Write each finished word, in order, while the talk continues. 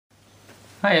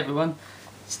Hi everyone,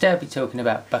 today I'll be talking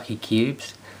about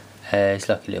BuckyCUBES. It's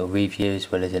like a little review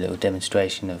as well as a little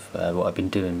demonstration of what I've been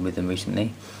doing with them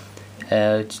recently.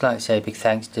 I'd just like to say a big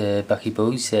thanks to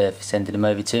BuckyCUBES for sending them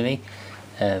over to me.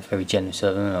 Very generous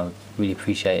of them, and I really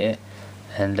appreciate it.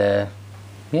 And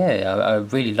yeah, I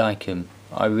really like them.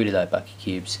 I really like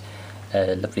BuckyCUBES.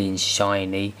 Lovely and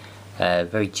shiny,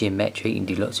 very geometric. You can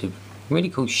do lots of really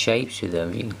cool shapes with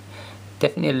them.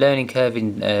 Definitely a learning curve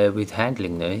with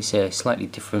handling them. It's a slightly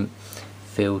different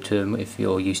feel to them if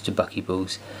you're used to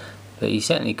buckyballs, but you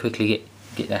certainly quickly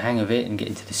get the hang of it and get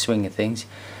into the swing of things.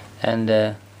 And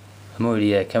I'm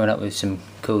already coming up with some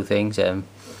cool things.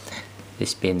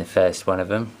 This being the first one of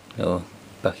them, little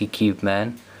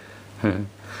Buckyman. And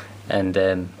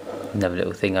another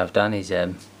little thing I've done is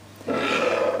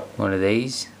one of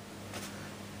these.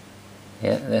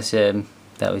 Yeah, that's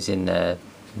that was in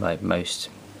like most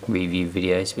review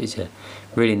videos, but it's a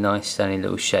really nice stunning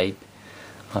little shape.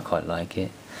 I quite like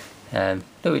it. A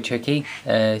little bit tricky,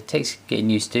 it takes getting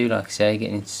used to, like I say,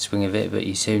 getting into the swing of it, but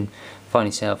you soon find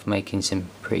yourself making some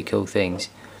pretty cool things.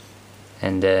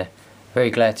 And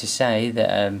very glad to say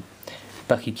that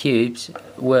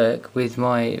BuckyCUBES work with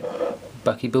my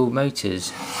buckyball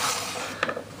motors,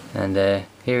 and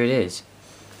here it is.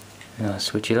 And I'll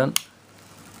switch it on,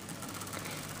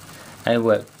 and it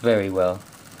worked very well.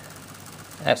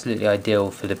 Absolutely ideal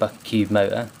for the BuckyCUBE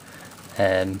motor.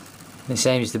 The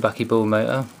same as the buckyball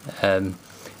motor,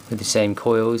 with the same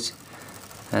coils,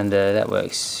 and that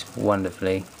works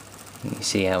wonderfully. You can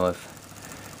see how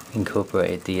I've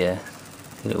incorporated the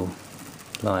little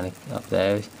line up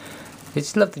there. I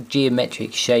just love the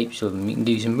geometric shapes of them. You can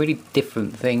do some really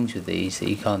different things with these that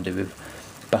you can't do with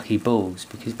buckyballs,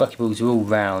 because buckyballs are all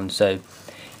round, so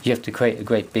you have to create a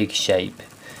great big shape.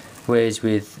 Whereas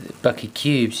with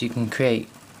BuckyCUBES you can create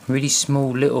really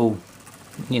small little,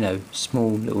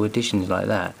 small little additions like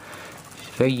that.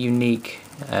 Very unique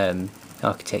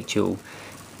architectural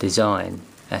design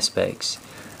aspects.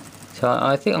 So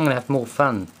I think I'm going to have more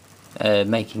fun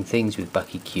making things with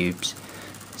BuckyCUBES,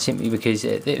 simply because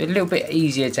they're a little bit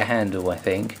easier to handle, I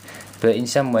think, but in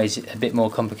some ways a bit more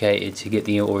complicated to get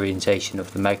the orientation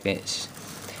of the magnets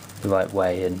the right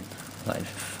way and like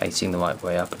facing the right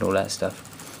way up and all that stuff.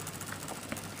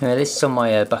 This is on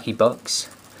my Bucky box,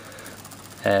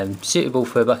 suitable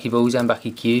for buckyballs and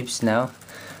BuckyCUBES now.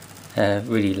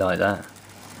 Really like that,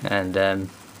 and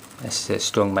there's a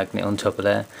strong magnet on top of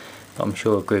there, but I'm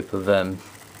sure a group of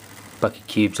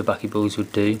BuckyCUBES or buckyballs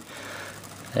would do.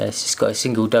 It's just got a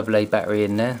single AA battery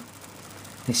in there.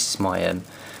 This is my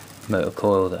motor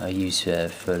coil that I use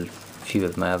for a few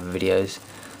of my other videos,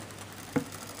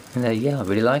 and yeah, I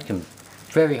really like them.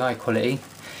 Very high quality.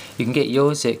 You can get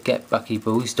yours at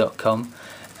getbuckyballs.com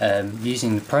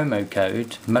using the promo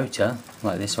code MOTOR,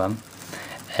 like this one,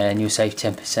 and you'll save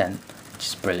 10%, which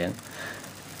is brilliant.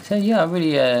 So yeah, I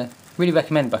really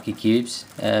recommend BuckyCUBES.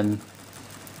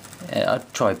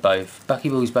 I'd try both.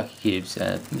 Buckyballs,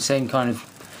 BuckyCUBES, same kind of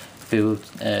feel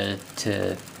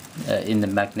in the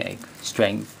magnetic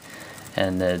strength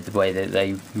and the way that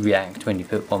they react when you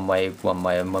put one way and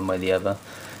one way the other.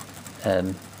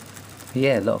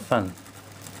 Yeah, a lot of fun.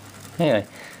 Anyway,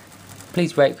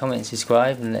 please rate, comment and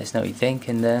subscribe and let us know what you think,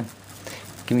 and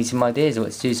give me some ideas of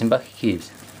what to do with some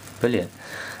BuckyCUBES. Brilliant.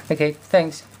 Okay,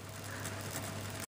 thanks.